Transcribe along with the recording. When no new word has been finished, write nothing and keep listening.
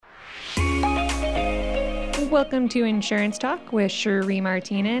Welcome to Insurance Talk with Cherie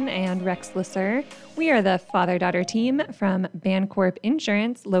Martinen and Rex Lasser. We are the father-daughter team from Bancorp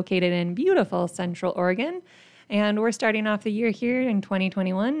Insurance, located in beautiful Central Oregon. And we're starting off the year here in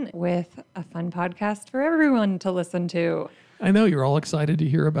 2021 with a fun podcast for everyone to listen to. I know you're all excited to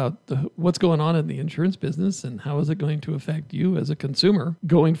hear about what's going on in the insurance business and how is it going to affect you as a consumer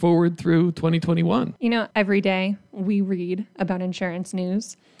going forward through 2021. You know, every day we read about insurance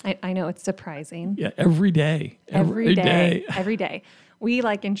news. I know it's surprising. Yeah, every day. Every day. Every day. We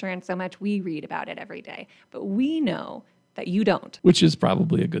like insurance so much, we read about it every day. But we know that you don't. Which is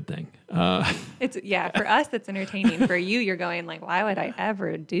probably a good thing. For us, it's entertaining. For you, you're going like, why would I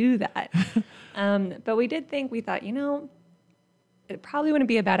ever do that? But we thought, it probably wouldn't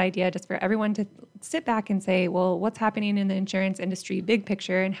be a bad idea just for everyone to sit back and say, well, what's happening in the insurance industry, big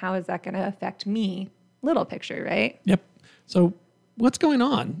picture, and how is that going to affect me, little picture, right? Yep. So what's going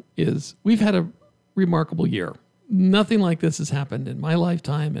on is we've had a remarkable year. Nothing like this has happened in my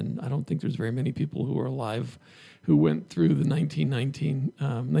lifetime, and I don't think there's very many people who are alive who went through the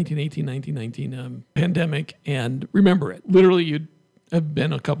 1919 pandemic and remember it. Literally, you'd have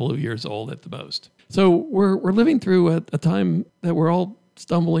been a couple of years old at the most. So we're living through a time that we're all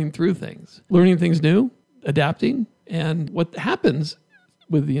stumbling through things, learning things new, adapting. And what happens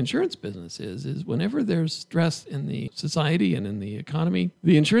with the insurance business is whenever there's stress in the society and in the economy,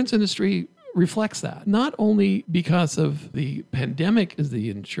 the insurance industry reflects that. Not only because of the pandemic is the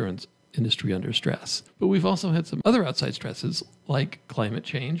insurance industry under stress, but we've also had some other outside stresses like climate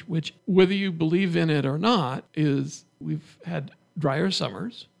change, which whether you believe in it or not, is we've had drier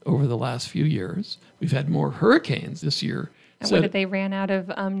summers over the last few years. We've had more hurricanes this year. And they ran out of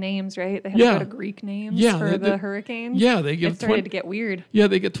names, right? They had to go to Greek names for the hurricanes. Yeah, it started to get weird. Yeah,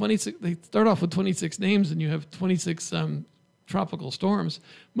 they get 26. They start off with 26 names, and you have 26 tropical storms.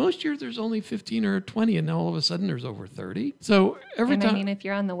 Most years there's only 15 or 20, and now all of a sudden there's over 30. So every time. I mean, if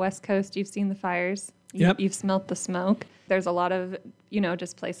you're on the West Coast, you've seen the fires. You've smelt the smoke. There's a lot of,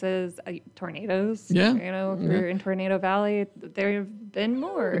 just places, tornadoes. Yeah. If you're in Tornado Valley, there have been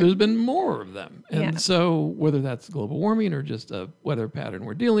more. There's been more of them. And so whether that's global warming or just a weather pattern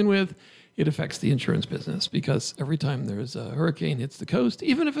we're dealing with, it affects the insurance business because every time there's a hurricane hits the coast,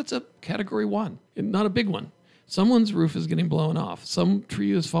 even if it's a category 1, and not a big one, someone's roof is getting blown off. Some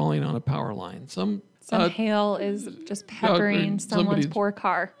tree is falling on a power line. Some hail is just peppering someone's poor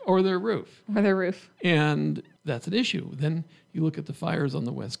car. Or their roof. And that's an issue. Then you look at the fires on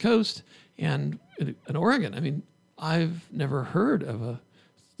the West Coast and in Oregon. I mean, I've never heard of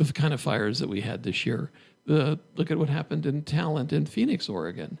the kind of fires that we had this year. Look at what happened in Talent in Phoenix,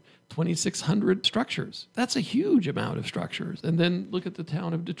 Oregon. 2,600 structures. That's a huge amount of structures. And then look at the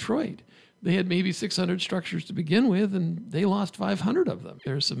town of Detroit. They had maybe 600 structures to begin with, and they lost 500 of them.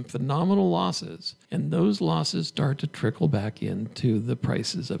 There's some phenomenal losses, and those losses start to trickle back into the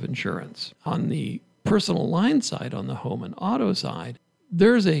prices of insurance. On the personal line side, on the home and auto side,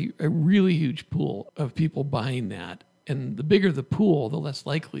 there's a really huge pool of people buying that. And the bigger the pool, the less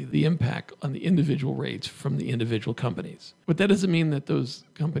likely the impact on the individual rates from the individual companies. But that doesn't mean that those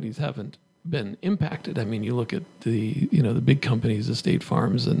companies haven't been impacted. I mean, you look at the big companies, the State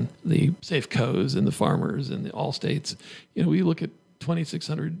Farms and the Safecos and the Farmers and the Allstates. We look at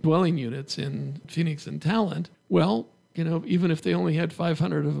 2,600 dwelling units in Phoenix and Talent. Well, even if they only had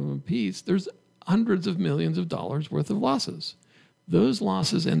 500 of them apiece, there's hundreds of millions of dollars worth of losses. Those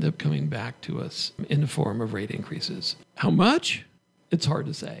losses end up coming back to us in the form of rate increases. How much? It's hard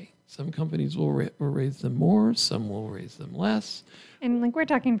to say. Some companies will raise them more, some will raise them less. And we're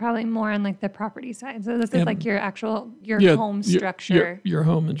talking probably more on the property side. So this is your home structure. Your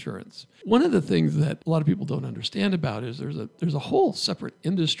home insurance. One of the things that a lot of people don't understand about is there's a whole separate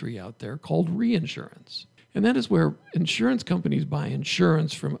industry out there called reinsurance. And that is where insurance companies buy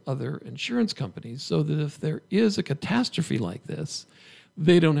insurance from other insurance companies so that if there is a catastrophe like this,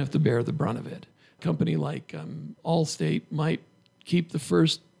 they don't have to bear the brunt of it. A company like Allstate might keep the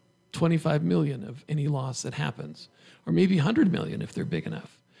first $25 million of any loss that happens, or maybe $100 million if they're big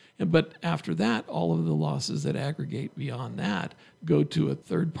enough. But after that, all of the losses that aggregate beyond that go to a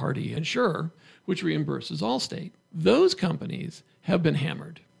third-party insurer, which reimburses Allstate. Those companies have been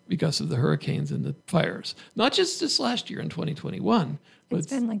hammered because of the hurricanes and the fires. Not just this last year in 2021. It's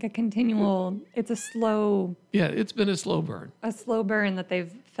been a continual, it's a slow... Yeah, it's been a slow burn. A slow burn that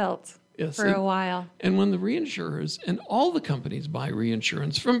they've felt Yes. for a while. And when the reinsurers and all the companies buy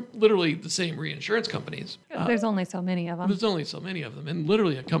reinsurance from literally the same reinsurance companies, There's only so many of them. there's only so many of them. And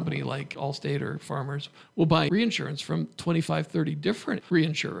literally a company like Allstate or Farmers will buy reinsurance from 25, 30 different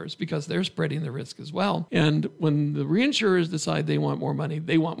reinsurers because they're spreading the risk as well. And when the reinsurers decide they want more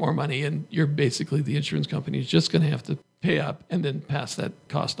money, and you're basically, the insurance company is just going to have to pay up and then pass that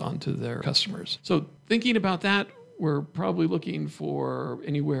cost on to their customers. So thinking about that, we're probably looking for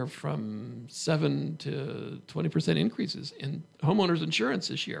anywhere from 7 to 20% increases in homeowners insurance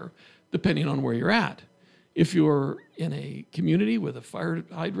this year, depending on where you're at. If you're in a community with a fire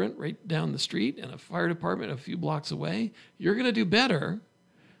hydrant right down the street and a fire department a few blocks away, you're going to do better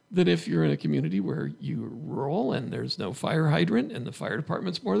than if you're in a community where you're rural and there's no fire hydrant and the fire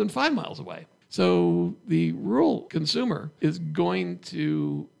department's more than 5 miles away. So the rural consumer is going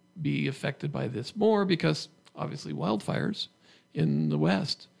to be affected by this more because obviously wildfires in the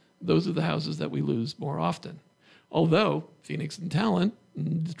West, those are the houses that we lose more often. Although Phoenix and Talent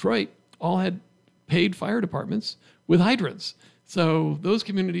and Detroit all had paid fire departments with hydrants. So those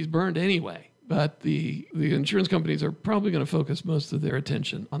communities burned anyway. But the insurance companies are probably going to focus most of their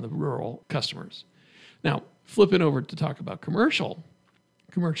attention on the rural customers. Now, flipping over to talk about commercial.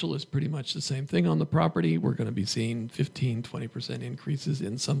 Commercial is pretty much the same thing on the property. We're going to be seeing 15, 20% increases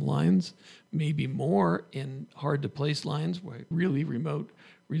in some lines, maybe more in hard-to-place lines, where really remote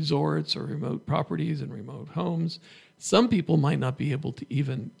resorts or remote properties and remote homes. Some people might not be able to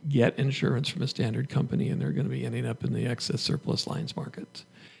even get insurance from a standard company, and they're going to be ending up in the excess surplus lines market.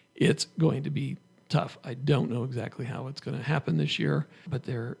 It's going to be tough. I don't know exactly how it's going to happen this year, but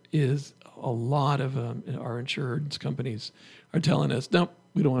there is a lot of our insurance companies are telling us, nope,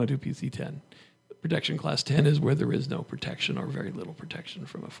 we don't want to do PC10. Protection Class 10 is where there is no protection or very little protection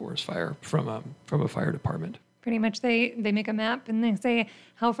from a forest fire, from a fire department. Pretty much they make a map and they say,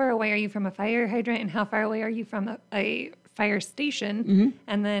 how far away are you from a fire hydrant and how far away are you from a fire station? Mm-hmm.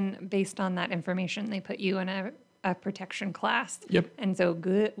 And then based on that information, they put you in a protection class. Yep. And so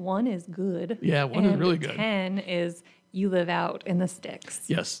 1 is good. Yeah, 1 is really good. 10 is you live out in the sticks.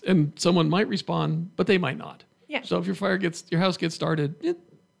 Yes, and someone might respond, but they might not. Yeah. So if your house gets started, it's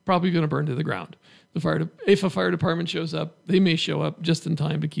probably going to burn to the ground. If a fire department shows up, they may show up just in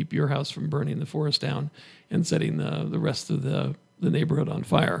time to keep your house from burning the forest down and setting the rest of the neighborhood on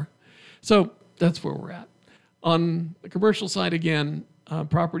fire. So that's where we're at. On the commercial side, again,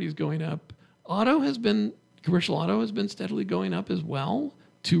 property is going up. Commercial auto has been steadily going up as well.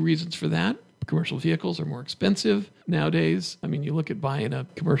 2 reasons for that. Commercial vehicles are more expensive nowadays. I mean, you look at buying a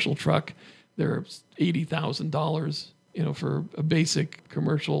commercial truck, they're $80,000, for a basic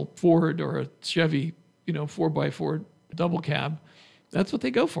commercial Ford or a Chevy, 4x4 double cab. That's what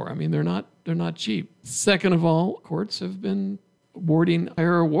they go for. I mean, they're not cheap. Second of all, courts have been awarding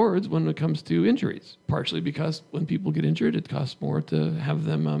higher awards when it comes to injuries, partially because when people get injured, it costs more to have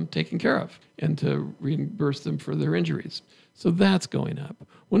them taken care of and to reimburse them for their injuries. So that's going up.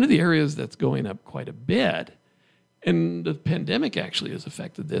 One of the areas that's going up quite a bit, and the pandemic actually has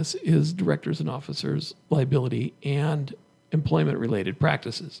affected this, is directors and officers' liability and employment-related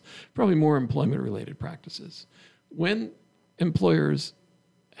practices, probably more employment-related practices. When employers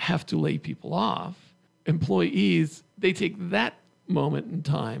have to lay people off, employees, they take that moment in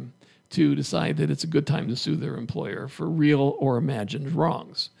time to decide that it's a good time to sue their employer for real or imagined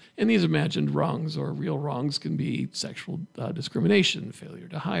wrongs. And these imagined wrongs or real wrongs can be sexual discrimination, failure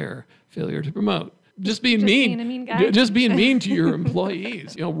to hire, failure to promote, just being being a mean guy. just being mean to your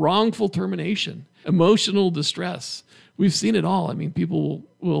employees, wrongful termination, emotional distress. We've seen it all. I mean, people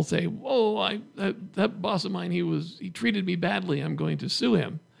will say, "Whoa, that boss of mine, he treated me badly. I'm going to sue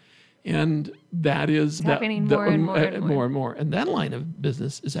him." And that is happening more and more. And that line of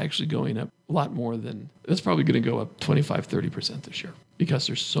business is actually going up a lot more than, it's probably going to go up 25, 30% this year because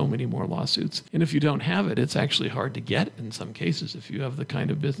there's so many more lawsuits. And if you don't have it, it's actually hard to get in some cases if you have the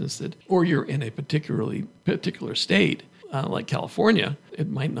kind of business that, or you're in a particular state like California, it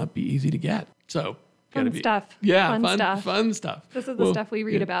might not be easy to get. So Fun stuff. Yeah, fun stuff. This is the stuff we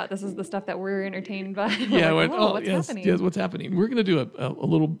read about. This is the stuff that we're entertained by. Yeah, what's happening? Yes, what's happening. We're going to do a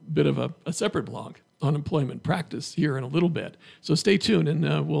little bit of a separate blog on employment practice here in a little bit. So stay tuned,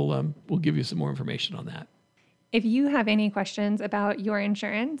 and we'll give you some more information on that. If you have any questions about your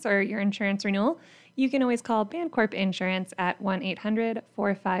insurance or your insurance renewal, you can always call Bancorp Insurance at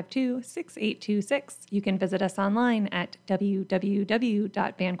 1-800-452-6826. You can visit us online at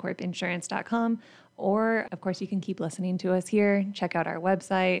www.bancorpinsurance.com. Or, of course, you can keep listening to us here. Check out our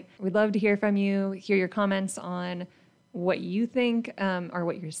website. We'd love to hear from you, hear your comments on what you think or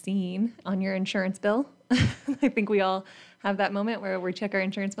what you're seeing on your insurance bill. I think we all have that moment where we check our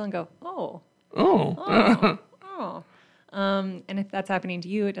insurance bill and go, oh. And if that's happening to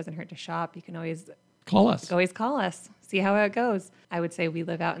you, it doesn't hurt to shop. You can always Call us. Always call us. See how it goes. I would say we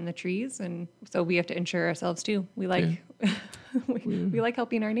live out in the trees, and so we have to insure ourselves too. We like we like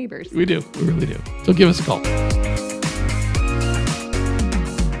helping our neighbors. We do. We really do. So give us a call.